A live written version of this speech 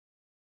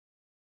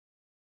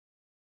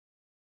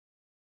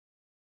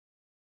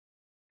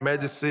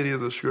Magic City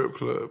is a strip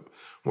club.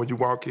 When you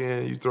walk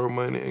in, you throw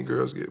money and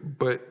girls get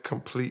butt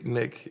complete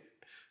naked.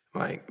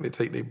 Like, they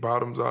take their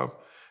bottoms off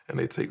and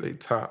they take their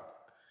top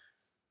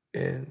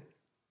and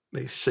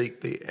they shake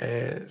their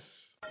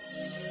ass.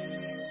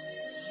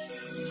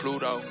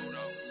 Pluto.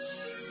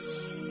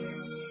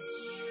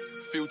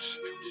 Future.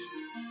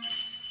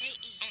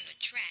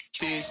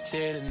 Bitch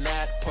telling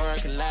out the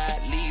parking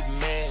lot, leaving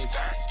magic.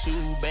 2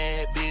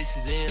 bad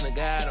bitches in a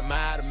god, I'm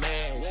out of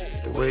man.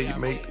 The way you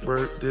make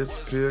work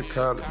disappear,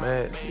 call it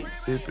magic.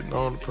 Sipping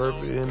on the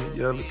purple and the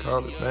yellow,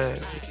 call it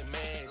magic.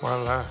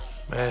 Voila,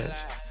 magic.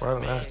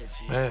 Voila,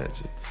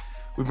 magic.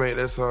 We made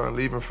that song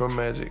Leaving from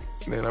Magic.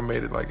 And then I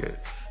made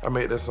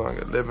that song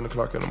at 11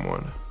 o'clock in the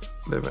morning,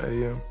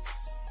 11 a.m.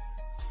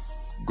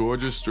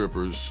 Gorgeous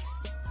strippers,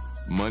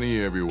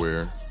 money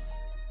everywhere,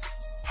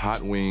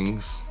 hot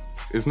wings.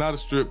 It's not a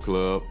strip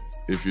club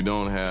if you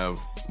don't have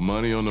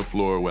money on the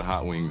floor with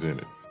hot wings in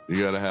it.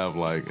 You gotta have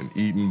like an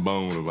eaten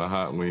bone of a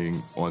hot wing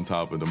on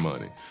top of the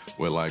money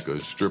with like a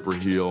stripper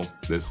heel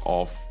that's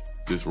off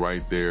just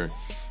right there,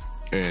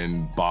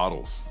 and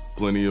bottles,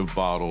 plenty of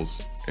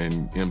bottles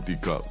and empty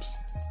cups.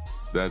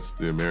 That's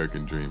the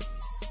American dream.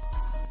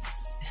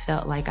 It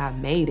felt like I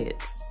made it.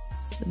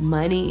 The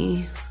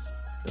money,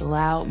 the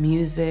loud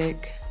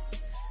music,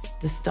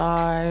 the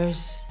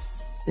stars,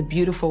 the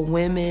beautiful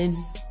women,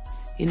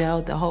 you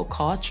know, the whole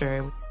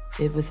culture.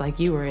 It was like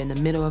you were in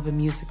the middle of a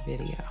music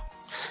video.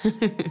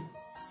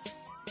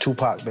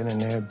 Tupac been in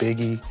there,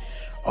 Biggie,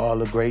 all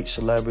the great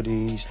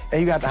celebrities.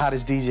 And you got the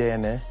hottest DJ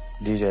in there,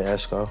 DJ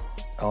Esco,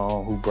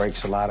 who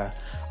breaks a lot of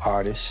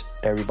artists.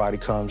 Everybody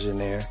comes in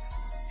there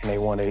and they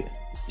want to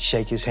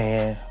shake his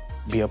hand,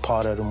 be a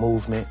part of the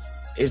movement.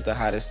 It's the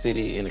hottest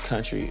city in the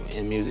country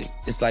in music.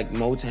 It's like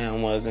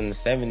Motown was in the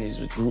 70s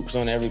with groups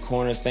on every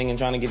corner singing,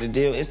 trying to get a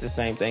deal. It's the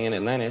same thing in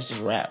Atlanta, it's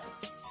just rap.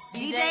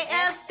 DJ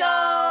Esco!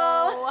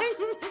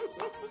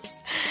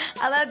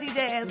 I love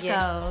DJ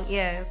Esco,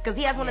 yes, because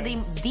he has one of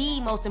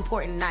the most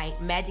important night,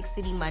 Magic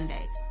City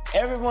Monday.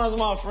 Everyone's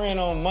my friend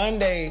on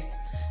Monday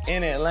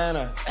in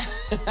Atlanta,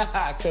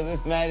 because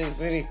it's Magic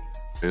City.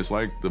 It's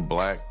like the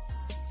black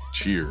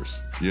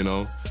Cheers, you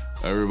know?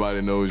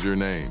 Everybody knows your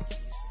name.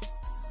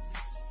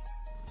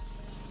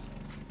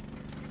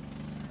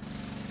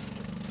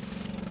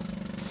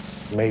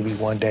 Maybe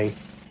one day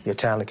your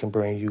talent can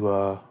bring you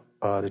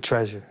the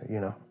treasure,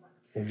 you know,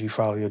 if you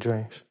follow your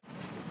dreams.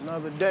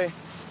 Another day,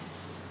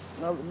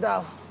 another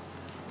dollar.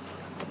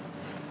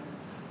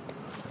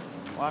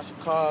 Washing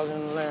cars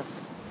in Atlanta.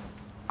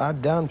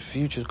 I've done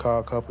Future's car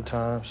a couple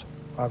times.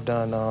 I've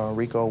done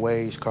Rico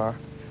Wade's car,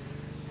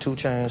 2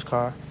 Chainz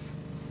car.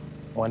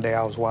 One day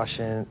I was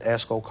washing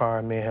Esco car,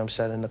 and me and him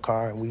sat in the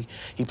car, and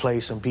he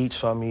played some beats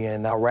for me,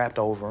 and I rapped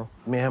over him.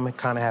 Me and him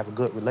kind of have a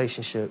good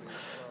relationship,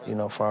 you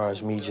know, as far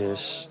as me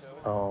just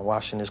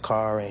washing his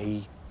car, and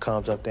he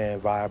comes up there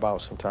and vibe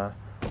out sometime.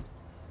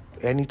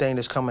 Anything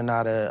that's coming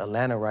out of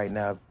Atlanta right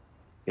now,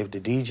 if the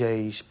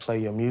DJs play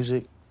your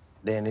music,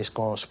 then it's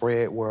gonna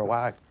spread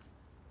worldwide.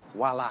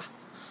 Voila.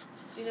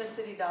 You know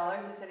City Dollar?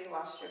 He said he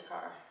washed your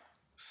car.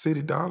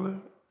 City Dollar?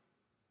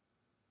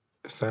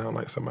 It sounds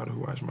like somebody who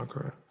washed my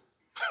car.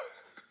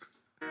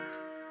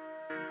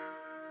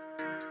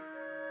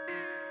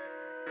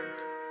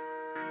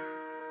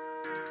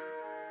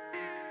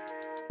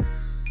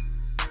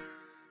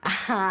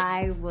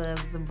 I was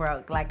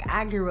broke. Like,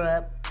 I grew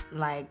up,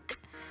 like,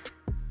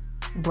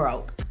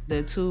 broke.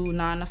 The 2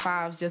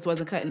 9-to-5s just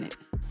wasn't cutting it.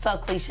 So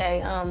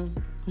cliche. I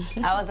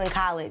was in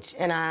college,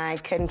 and I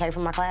couldn't pay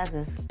for my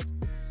classes.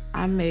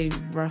 I made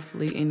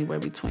roughly anywhere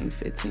between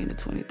 $15,000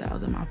 to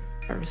 $20,000 my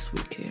first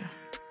week here.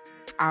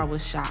 I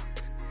was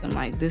shocked. I'm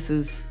like, this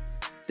is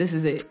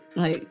it.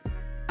 Like,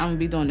 I'm gonna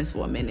be doing this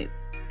for a minute.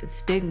 The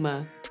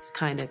stigma is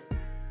kind of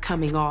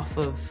coming off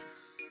of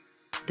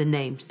the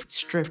name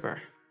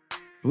stripper.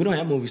 We don't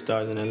have movie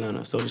stars in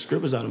Atlanta, so the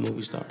strippers are the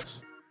movie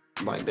stars.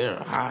 Like, they're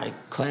a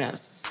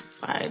high-class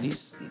society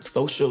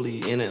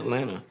socially in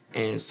Atlanta.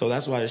 And so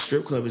that's why the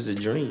strip club is a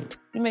dream.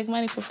 You make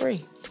money for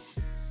free,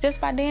 just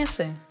by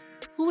dancing.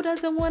 Who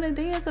doesn't want to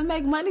dance and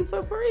make money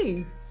for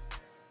free?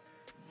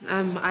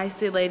 I'm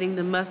isolating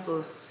the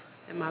muscles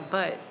in my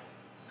butt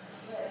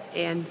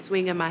and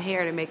swinging my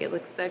hair to make it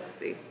look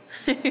sexy.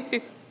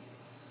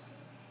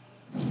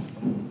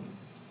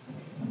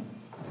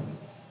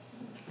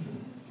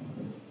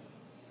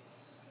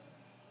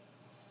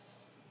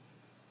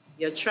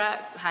 Your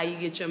trap, how you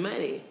get your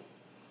money.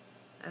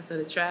 That's what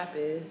a trap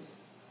is.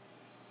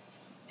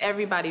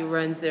 Everybody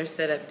runs their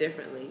setup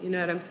differently. You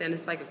know what I'm saying?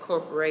 It's like a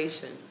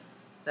corporation.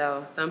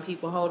 So some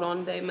people hold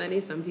on to their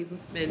money, some people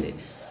spend it.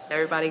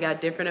 Everybody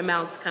got different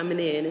amounts coming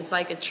in. It's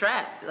like a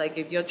trap. Like,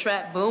 if your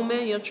trap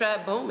booming, your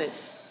trap booming.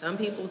 Some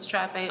people's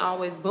trap ain't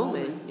always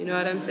booming. You know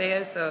what I'm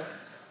saying? So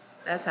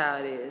that's how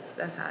it is.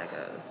 That's how it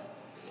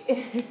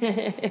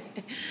goes.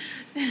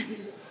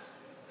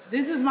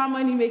 This is my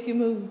money making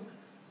move.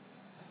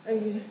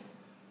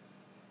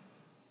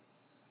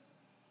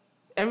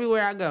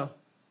 Everywhere I go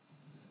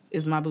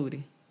is my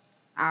booty.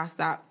 I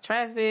stop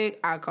traffic,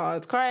 I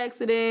cause car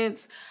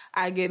accidents,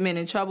 I get men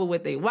in trouble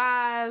with their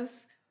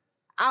wives.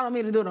 I don't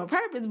mean to do it on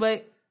purpose,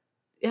 but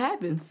it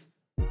happens.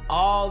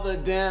 All the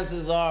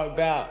dances are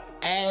about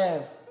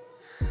ass.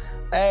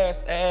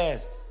 Ass,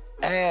 ass,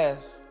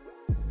 ass,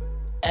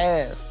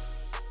 ass.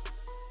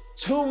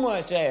 Too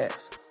much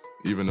ass.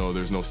 Even though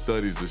there's no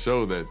studies to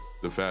show that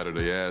the fatter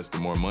the ass, the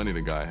more money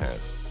the guy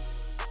has.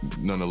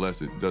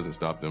 Nonetheless, it doesn't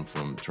stop them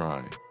from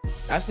trying.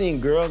 I seen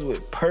girls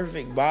with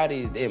perfect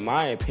bodies, in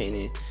my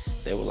opinion,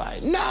 they were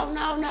like, no,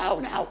 no, no,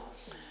 no.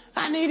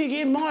 I need to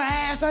get more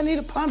ass. I need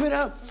to pump it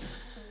up.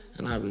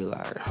 And I'd be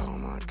like, oh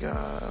my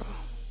God.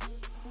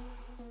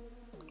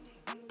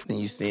 Then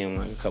you see him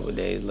like a couple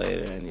days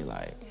later and you're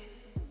like,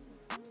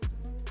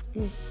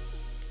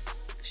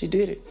 she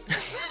did it.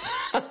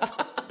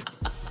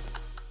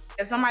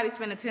 If somebody's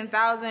spending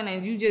 $10,000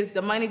 and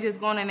the money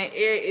just going in the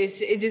air,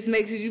 it just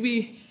makes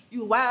you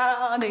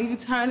wild and you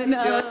turning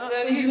up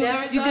and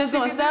you just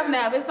doing stuff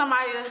now. If it's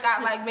somebody that's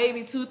got like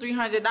maybe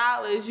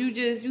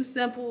 $200-300, you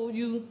simple,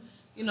 you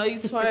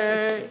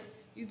twerk,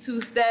 you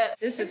two-step.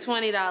 This is a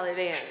 $20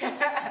 dance.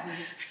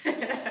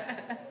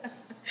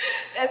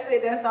 That's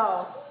it, that's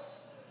all.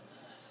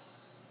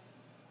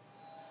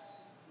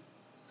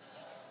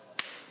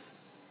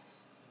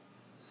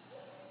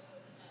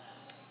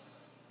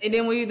 And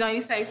then when you're done,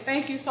 you say,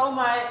 thank you so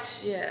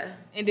much. Yeah.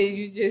 And then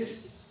you just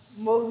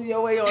mosey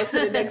your way on to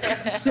the next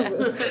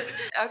customer.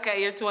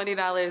 Okay, your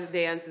 $20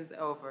 dance is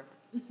over.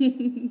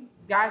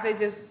 Guys,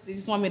 they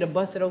just want me to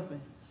bust it open.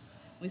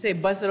 When you say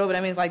bust it open,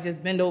 that means like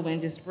just bend over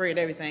and just spread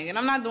everything. And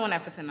I'm not doing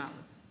that for $10.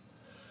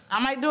 I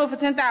might do it for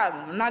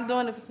 $10,000. I'm not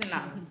doing it for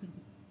 $10.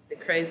 The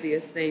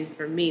craziest thing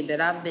for me that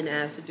I've been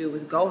asked to do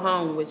is go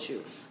home with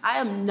you. I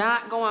am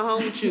not going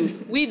home with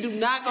you. We do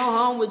not go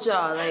home with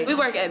y'all. Like, we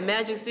work at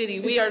Magic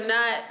City. We are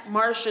not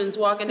Martians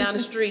walking down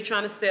the street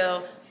trying to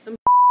sell some.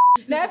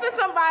 Now, if it's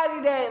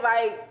somebody that,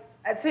 like,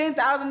 a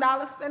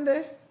 $10,000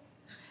 spender,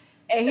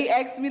 and he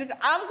asks me to,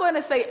 I'm going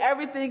to say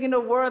everything in the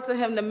world to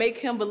him to make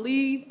him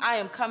believe I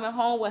am coming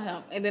home with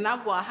him. And then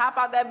I'm going to hop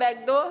out that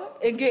back door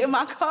and get in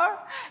my car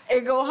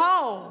and go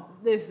home.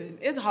 Listen,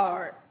 it's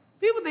hard.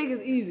 People think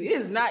it's easy.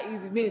 It's not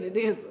easy being a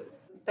dancer.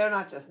 They're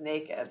not just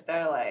naked.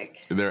 They're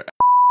like... They're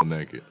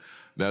naked.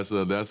 That's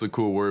a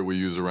cool word we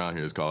use around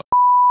here. It's called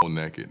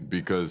naked,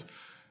 because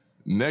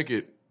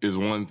naked is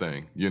one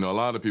thing. You know, a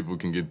lot of people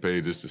can get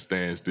paid just to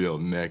stand still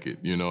naked.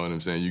 You know what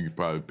I'm saying? You could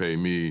probably pay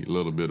me a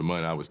little bit of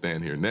money. I would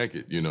stand here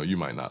naked. You know, you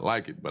might not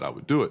like it, but I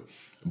would do it.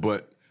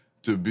 But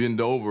to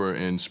bend over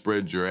and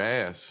spread your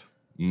ass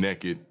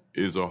naked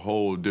is a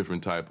whole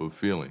different type of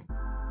feeling.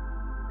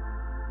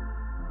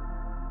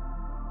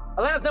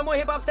 Atlanta's number one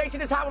hip-hop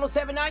station is Hot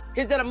 107.9.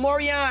 Here's that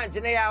Amorian,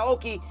 Janae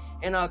Aoki,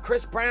 and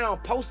Chris Brown,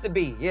 Supposed to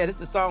Be. Yeah, this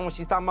is the song when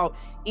she's talking about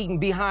eating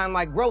behind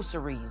like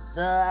groceries.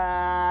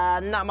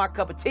 Not my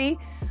cup of tea.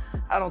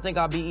 I don't think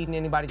I'll be eating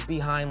anybody's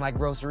behind like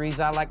groceries.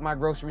 I like my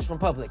groceries from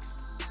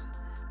Publix,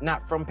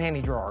 not from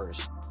panty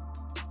drawers.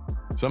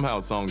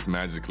 Somehow songs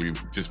magically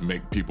just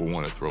make people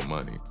want to throw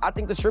money. I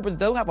think the strippers,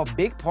 they'll have a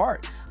big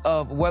part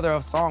of whether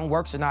a song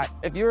works or not.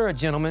 If you're a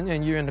gentleman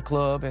and you're in the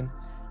club and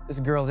this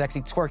girl's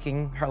actually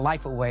twerking her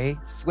life away,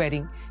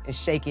 sweating and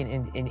shaking,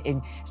 and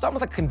it's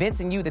almost like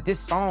convincing you that this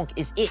song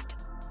is it.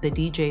 The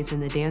DJs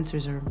and the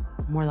dancers are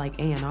more like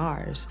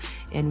A&Rs,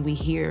 and we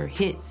hear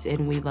hits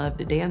and we love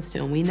to dance to,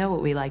 and we know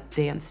what we like to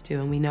dance to,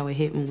 and we know a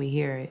hit when we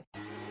hear it.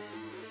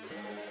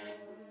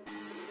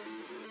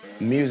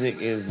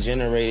 Music is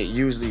generated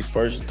usually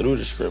first through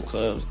the strip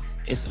clubs.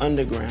 It's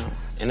underground,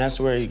 and that's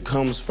where it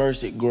comes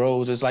first. It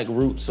grows. It's like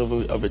roots of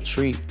a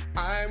tree.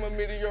 I'm a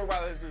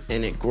meteorologist.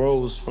 And it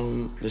grows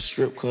from the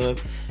strip club,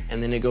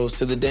 and then it goes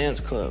to the dance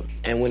club.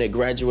 And when it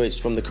graduates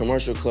from the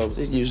commercial clubs,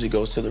 it usually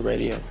goes to the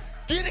radio.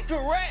 Get it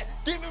correct.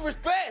 Give me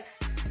respect.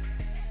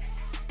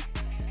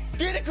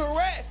 Get it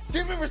correct.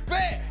 Give me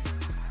respect.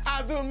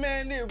 I do a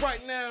man there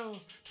right now.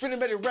 Finna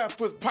make the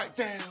rappers pipe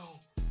down.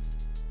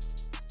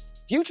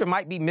 Future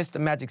might be Mr.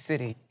 Magic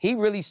City. He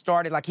really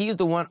started, like, he's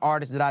the one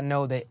artist that I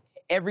know that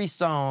every other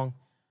song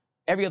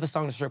in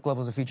the strip club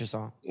was a Future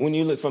song. When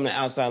you look from the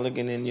outside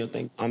looking in, you'll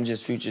think, I'm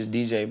just Future's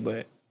DJ,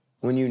 but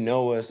when you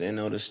know us and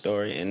know the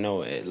story and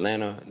know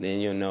Atlanta, then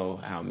you'll know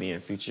how me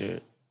and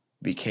Future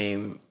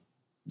became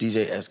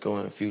DJ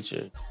Esco and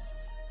Future.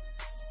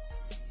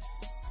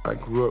 I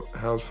grew up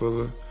house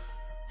full of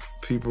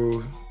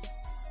people,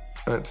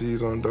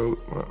 aunties on dope.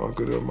 My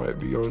uncle there might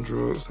be on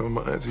drugs. Some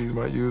of my aunties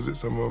might use it,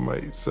 some of them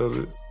might sell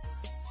it.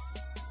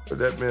 But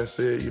that being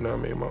said, you know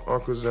what I mean, my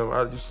uncles,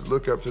 I used to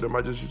look up to them.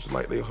 I just used to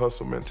like their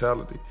hustle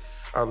mentality.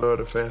 I love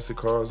the fancy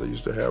cars they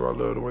used to have. I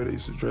love the way they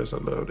used to dress. I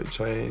love their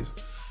chains.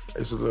 I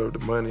used to love the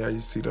money. I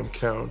used to see them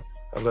count.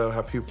 I love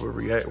how people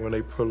react when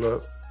they pull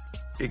up.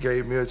 It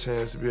gave me a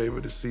chance to be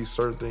able to see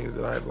certain things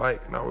that I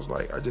like. And I was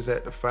like, I just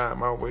had to find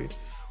my way,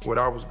 what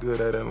I was good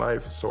at in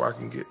life so I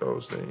can get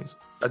those things.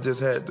 I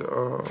just had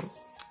to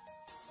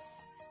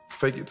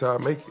fake it till I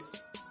make it.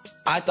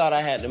 I thought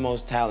I had the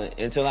most talent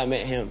until I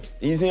met him.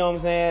 You see what I'm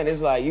saying?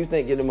 It's like you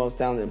think you're the most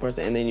talented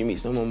person and then you meet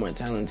someone more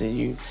talented than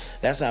you.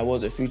 That's how I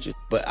was at Future.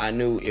 But I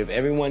knew if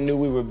everyone knew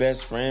we were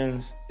best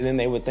friends, then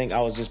they would think I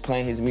was just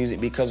playing his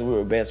music because we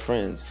were best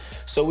friends.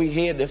 So we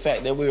hid the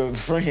fact that we were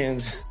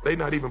friends. They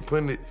not even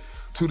putting it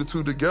two to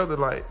two together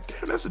like,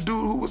 damn, that's the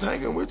dude who was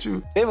hanging with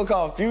you. They would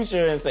call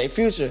Future and say,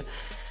 Future,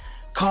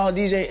 call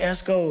DJ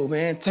Esco,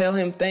 man. Tell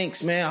him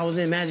thanks, man. I was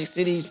in Magic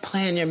City, he's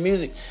playing your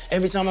music.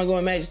 Every time I go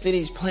in Magic City,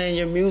 he's playing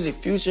your music,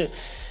 Future.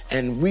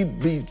 And we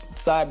be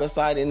side by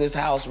side in this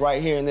house, right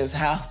here in this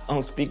house, on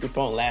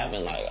speakerphone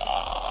laughing like,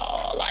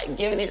 oh, like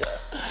giving it,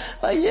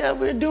 like, yeah,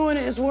 we're doing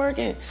it, it's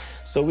working.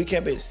 So we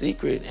kept it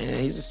secret, and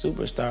he's a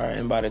superstar.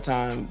 And by the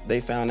time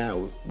they found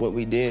out what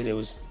we did, it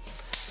was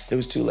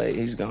too late.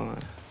 He's gone.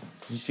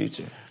 He's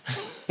Future.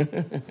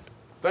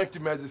 Thank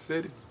you, Magic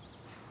City.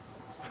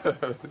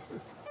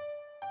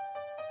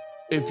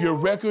 If your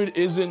record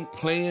isn't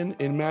playing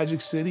in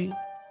Magic City,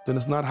 then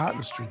it's not hot in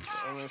the streets.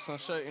 I mean, some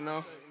shit, you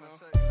know.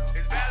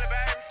 It's valid,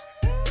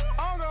 baby.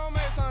 I'm gonna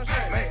make some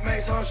shake.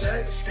 Make some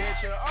shake.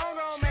 I'm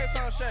gonna make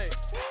some shake.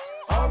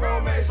 I'm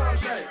gonna make some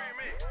shake.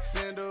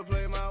 Send her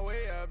play my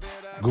way, I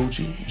bet I...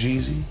 Gucci,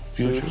 Jeezy,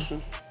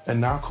 Future, and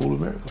now Cool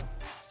America.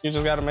 You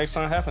just gotta make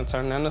something happen,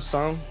 turn that into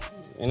something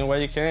any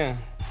way you can.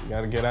 You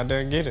gotta get out there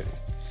and get it.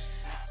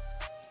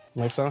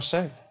 Make something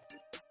shake.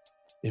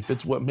 If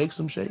it's what makes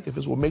them shake, if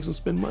it's what makes them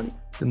spend money,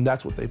 then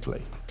that's what they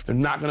play. They're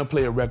not gonna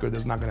play a record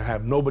that's not gonna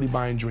have nobody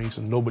buying drinks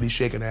and nobody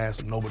shaking ass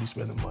and nobody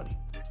spending money.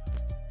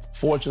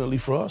 Fortunately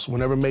for us,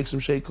 whenever Make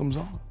Some Shake comes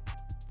on,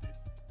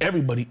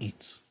 everybody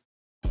eats.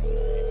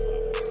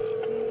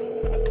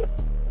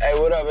 Hey,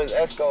 what up? It's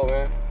Esco,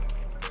 man.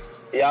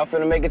 Y'all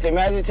finna make it to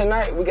Magic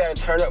tonight? We gotta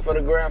turn up for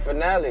the grand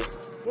finale.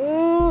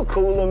 Ooh,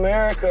 Cool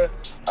America.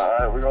 All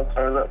right, we're gonna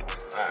turn up.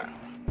 All right.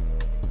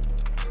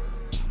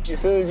 As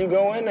soon as you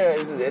go in there,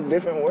 it's a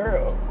different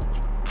world.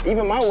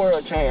 Even my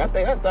world changed. I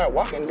think I started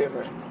walking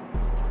different.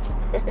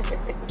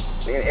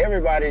 And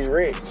everybody's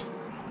rich.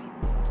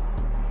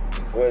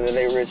 Whether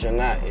they rich or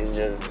not, it's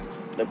just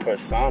the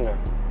persona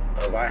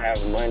of I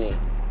have money.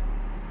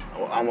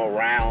 Or I'm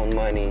around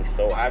money,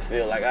 so I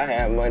feel like I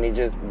have money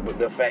just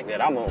the fact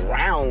that I'm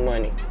around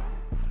money.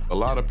 A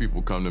lot of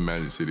people come to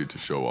Magic City to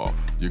show off.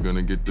 You're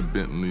gonna get the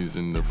Bentleys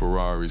and the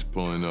Ferraris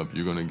pulling up.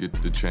 You're gonna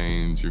get the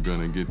chains. You're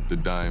gonna get the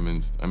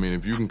diamonds. I mean,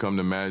 if you can come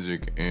to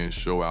Magic and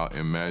show out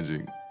in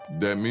Magic,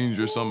 that means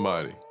you're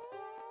somebody.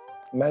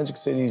 Magic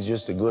City is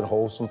just a good,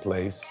 wholesome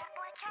place.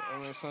 I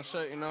mean, some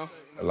shit, you know.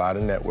 A lot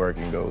of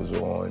networking goes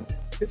on.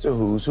 It's a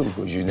who's who,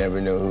 because you never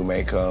know who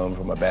may come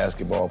from a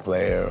basketball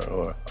player,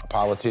 or a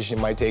politician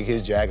might take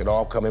his jacket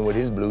off, come in with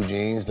his blue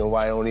jeans.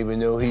 Nobody don't even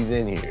know he's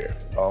in here.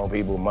 All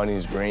people,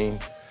 money's green,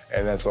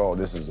 and that's all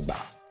this is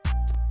about.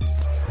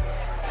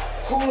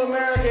 Cool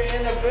America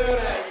in the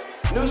building.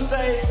 New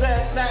stage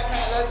set, snack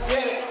pack, let's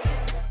get it.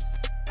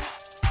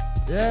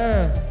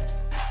 Yeah.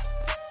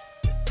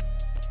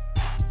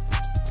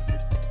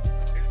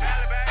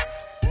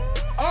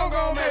 I'm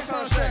gonna make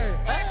some shake.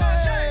 Hey.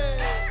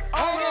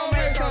 I'm gonna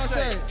make some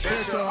shake.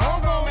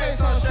 I'm gonna make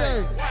some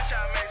shake. Watch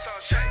out, make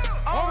some shake.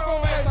 I'm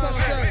gonna make some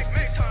shake.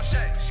 Make some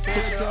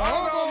shake.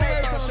 I'm gonna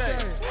make some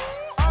shake.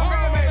 I'm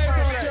gonna make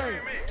some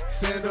shake.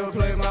 Send her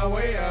play my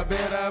way, I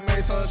bet I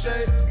make some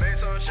shake.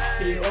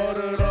 He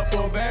ordered up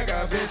a bag,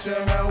 I bet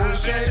your hair will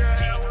shake.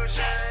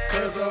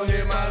 Cause I'll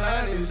hit my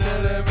line, he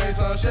said let make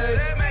some shake.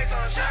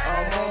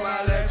 I'm on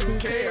my left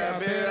 2K, I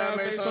bet I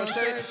make some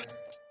shake.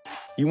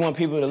 You want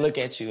people to look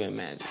at you in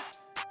Magic.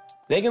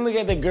 They can look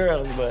at the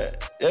girls,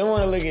 but they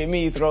want to look at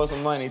me throw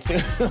some money too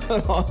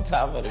on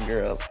top of the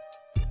girls.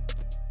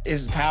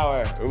 It's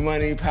power,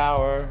 money,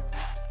 power.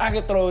 I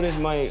can throw this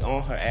money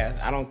on her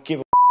ass. I don't give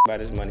a about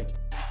this money.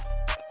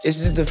 It's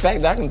just the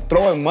fact that I can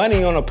throw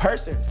money on a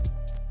person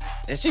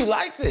and she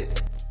likes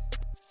it.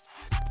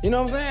 You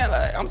know what I'm saying?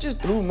 Like, I'm just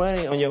threw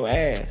money on your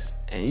ass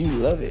and you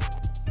love it.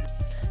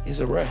 It's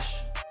a rush.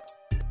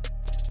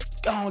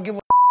 I don't give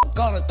a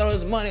gonna throw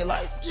his money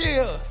like,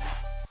 yeah,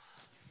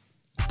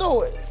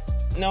 throw it.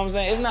 You know what I'm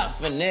saying? It's not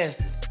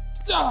finesse.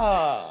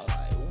 Ah,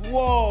 like,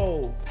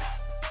 whoa.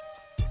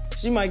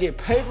 She might get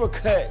paper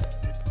cut.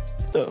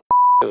 The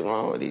is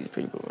wrong with these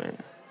people, man?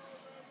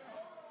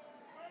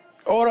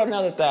 Order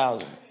another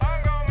 1,000.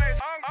 I'm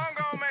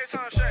gonna make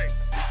some shake.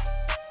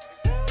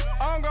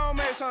 I'm gonna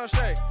make some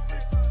shake.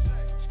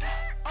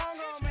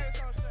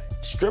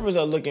 Strippers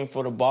are looking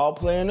for the ball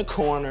player in the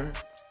corner,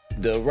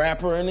 the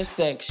rapper in the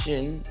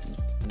section,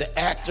 the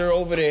actor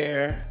over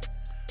there.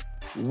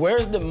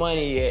 Where's the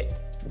money at?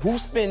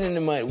 Who's spending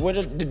the money? What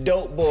are the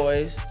dope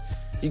boys?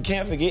 You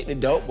can't forget the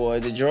dope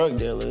boys, the drug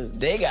dealers.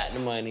 They got the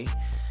money.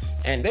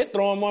 And they're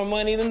throwing more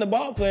money than the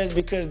ball players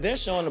because they're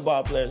showing the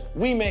ball players,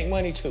 we make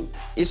money too.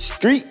 It's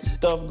street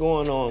stuff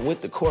going on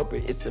with the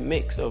corporate. It's a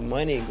mix of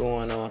money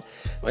going on.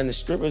 And the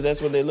strippers,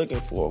 that's what they're looking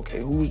for. Okay,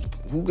 who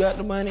got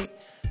the money?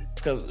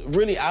 Because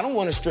really, I don't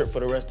want to strip for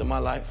the rest of my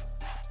life.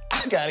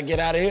 I gotta get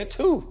out of here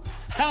too.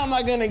 How am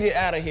I gonna get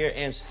out of here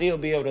and still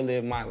be able to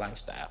live my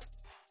lifestyle?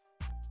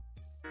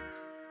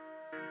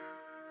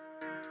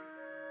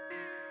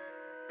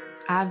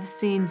 I've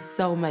seen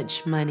so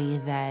much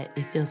money that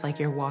it feels like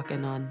you're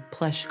walking on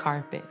plush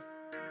carpet.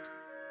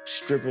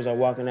 strippers are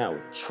walking out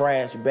with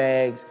trash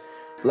bags,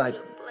 like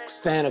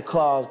Santa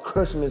Claus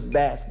Christmas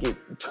basket,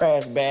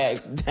 trash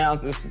bags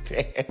down the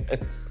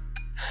stairs,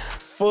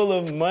 full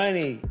of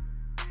money.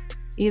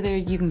 Either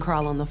you can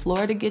crawl on the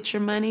floor to get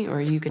your money,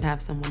 or you can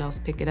have someone else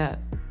pick it up.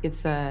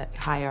 It's a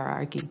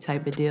hierarchy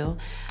type of deal.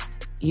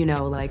 You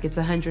know, like it's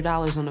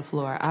 $100 on the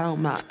floor.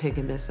 I'm not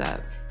picking this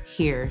up.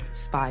 Here,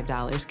 it's $5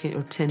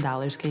 or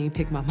 $10. Can you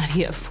pick my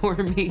money up for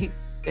me?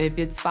 If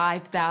it's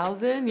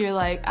 $5,000, you're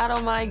like, I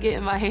don't mind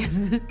getting my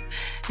hands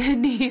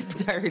and knees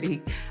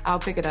dirty. I'll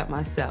pick it up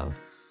myself.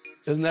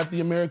 Isn't that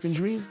the American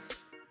dream?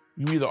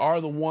 You either are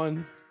the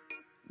one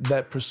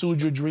that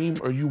pursued your dream,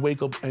 or you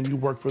wake up and you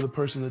work for the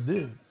person that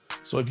did.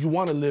 So if you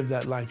want to live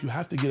that life, you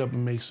have to get up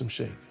and make some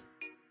shake.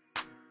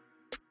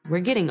 We're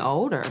getting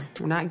older.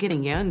 We're not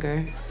getting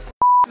younger.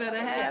 Better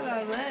have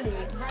our money.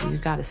 You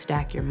got to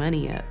stack your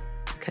money up.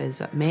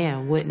 Because,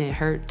 man, wouldn't it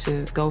hurt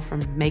to go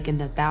from making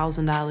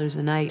 $1,000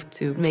 a night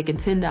to making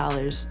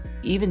 $10,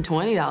 even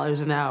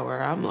 $20 an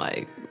hour? I'm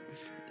like,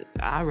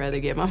 I'd rather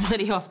get my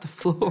money off the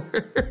floor.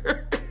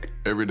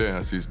 Every day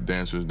I see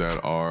dancers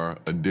that are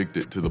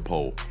addicted to the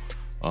pole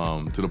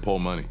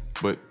money.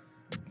 But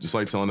just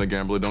like telling a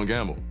gambler, don't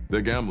gamble. They're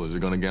gamblers, they're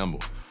gonna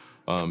gamble.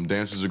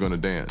 Dancers are gonna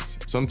dance.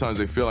 Sometimes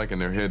they feel like in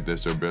their head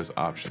that's their best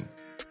option.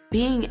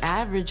 Being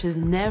average has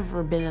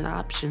never been an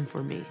option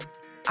for me.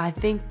 I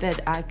think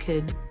that I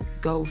could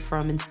go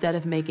from, instead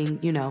of making,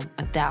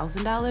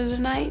 $1,000 a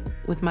night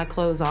with my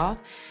clothes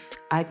off,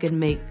 I could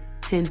make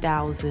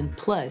 $10,000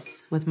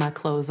 plus with my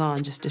clothes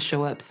on just to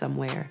show up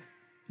somewhere.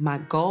 My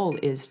goal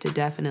is to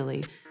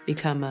definitely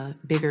become a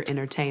bigger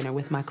entertainer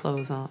with my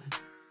clothes on.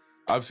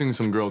 I've seen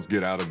some girls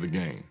get out of the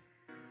game.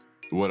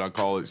 Would I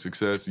call it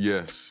success?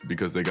 Yes,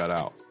 because they got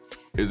out.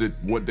 Is it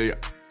what they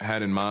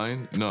had in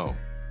mind? No.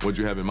 What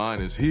you have in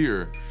mind is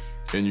here,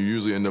 and you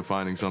usually end up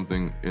finding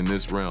something in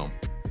this realm.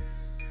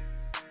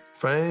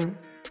 Fame,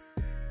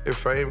 if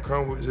fame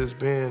comes with just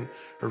being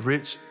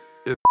rich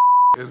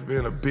as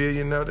being a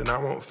billionaire, then I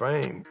want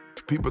fame.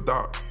 People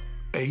thought,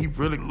 hey, he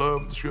really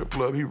loved the strip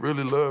club, he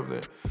really loved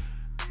it.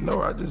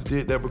 No, I just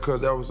did that because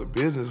that was a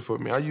business for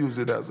me. I used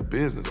it as a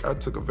business. I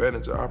took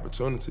advantage of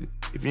opportunity.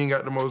 If you ain't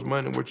got the most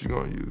money, what you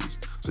gonna use?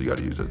 So you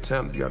gotta use your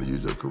talent, you gotta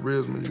use your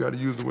charisma, you gotta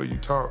use the way you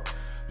talk,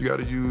 you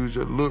gotta use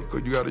your look, or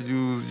you gotta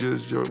use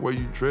just your way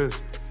you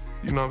dress.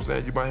 You know what I'm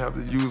saying? You might have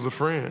to use a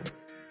friend.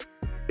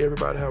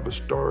 Everybody have a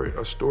story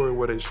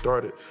where they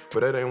started,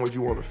 but that ain't what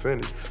you want to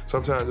finish.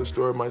 Sometimes the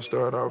story might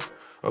start off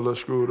a little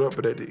screwed up,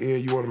 but at the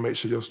end, you want to make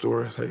sure your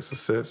story has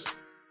success.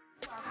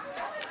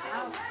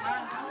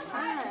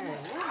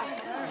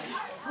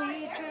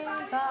 Sweet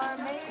dreams are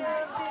made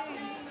of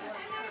these.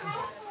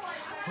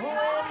 Who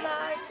am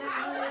I to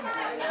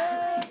deliver?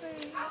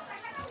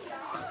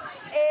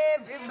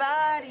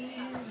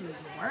 Everybody's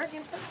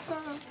working for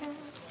something.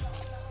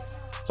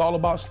 It's all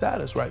about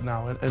status right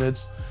now, and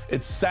it's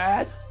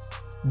sad,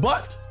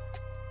 but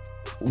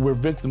we're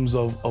victims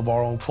of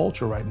our own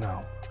culture right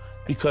now,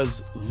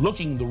 because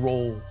looking the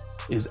role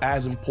is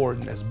as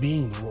important as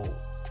being the role.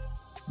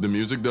 The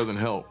music doesn't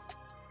help.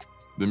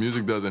 The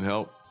music doesn't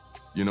help.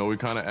 You know, we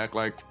kind of act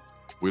like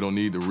we don't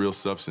need the real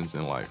substance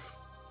in life.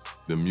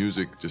 The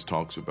music just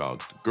talks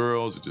about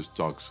girls, it just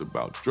talks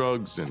about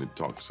drugs, and it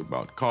talks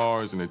about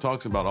cars, and it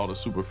talks about all the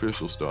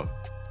superficial stuff.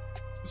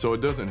 So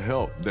it doesn't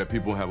help that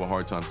people have a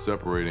hard time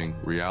separating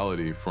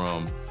reality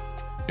from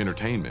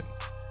entertainment,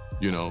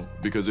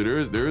 because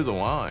there is a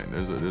line.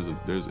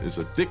 It's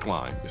a thick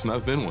line. It's not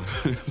a thin one.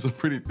 It's a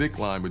pretty thick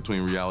line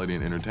between reality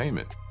and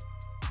entertainment.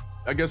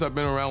 I guess I've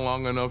been around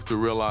long enough to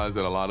realize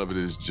that a lot of it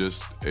is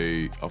just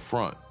a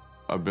front.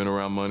 I've been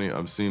around money,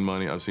 I've seen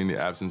the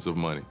absence of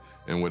money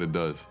and what it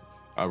does.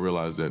 I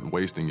realize that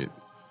wasting it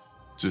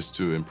just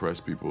to impress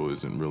people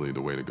isn't really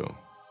the way to go.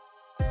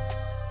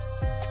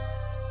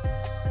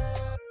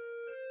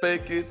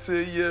 Fake it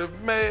till you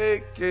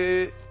make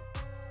it.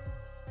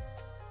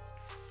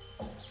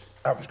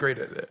 I was great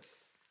at that.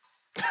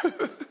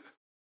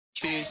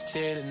 Bitch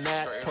to the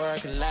night,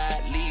 parking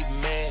lot, leave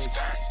mad.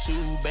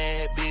 Two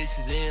bad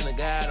bitches in, I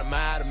got them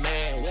out of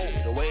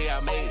mad. The way I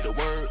made the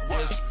word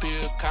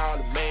disappear, call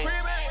it man.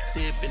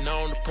 Sipping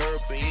on the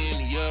purple in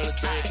the other,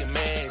 drinking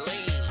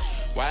magic.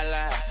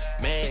 Voila,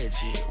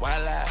 magic,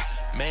 voila,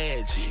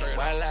 magic,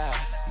 voila,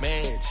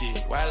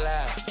 magic,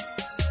 voila.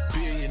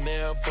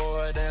 Billionaire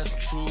boy, that's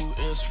true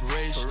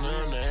inspiration.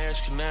 I'm the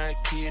astronaut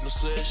kid, no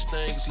such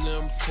thing as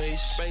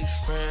limitation.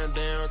 Ran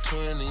down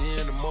 20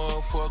 in the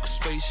motherfucking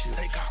spaceship.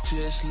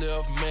 Just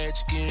left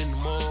magic in the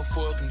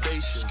motherfucking day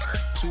shift.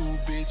 Two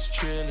bitches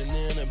trailing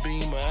in a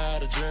beamer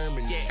out of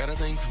Germany. Got a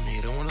thing for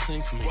me, don't wanna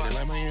think for me. They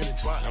like my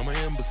energy, I'm an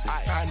embassy.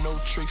 I know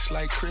tricks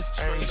like Chris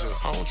Angel.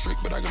 I don't trick,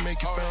 but I can make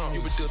you famous.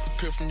 You would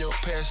disappear from your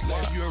past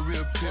life. You a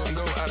real pill and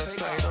go out of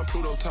sight. I'm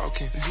Pluto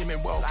talking, Jimmy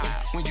walking.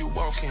 When you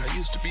walking, I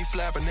used to be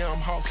flapping, now I'm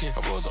hawking. I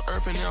was on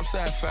Earth and now I'm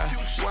sci-fi.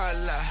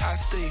 Voila, I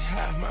stay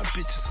high, my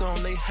bitches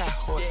on they high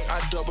horse.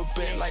 I double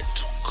back like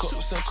 2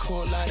 cups and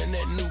cold light in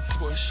that new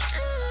push.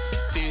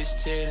 Fish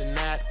telling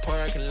out the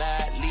parking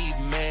lot,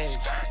 leaving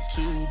magic.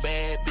 2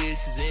 bad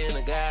bitches in,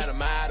 I got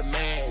them out of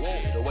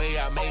magic. The way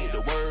I made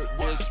the word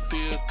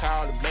disappear,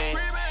 call it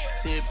magic.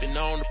 Sipping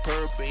on the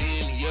purple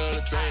in the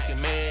yellow,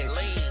 drinking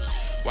magic.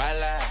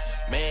 Voila,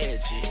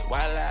 magic,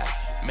 voila,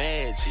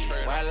 magic,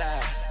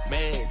 voila,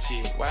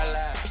 magic,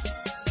 voila.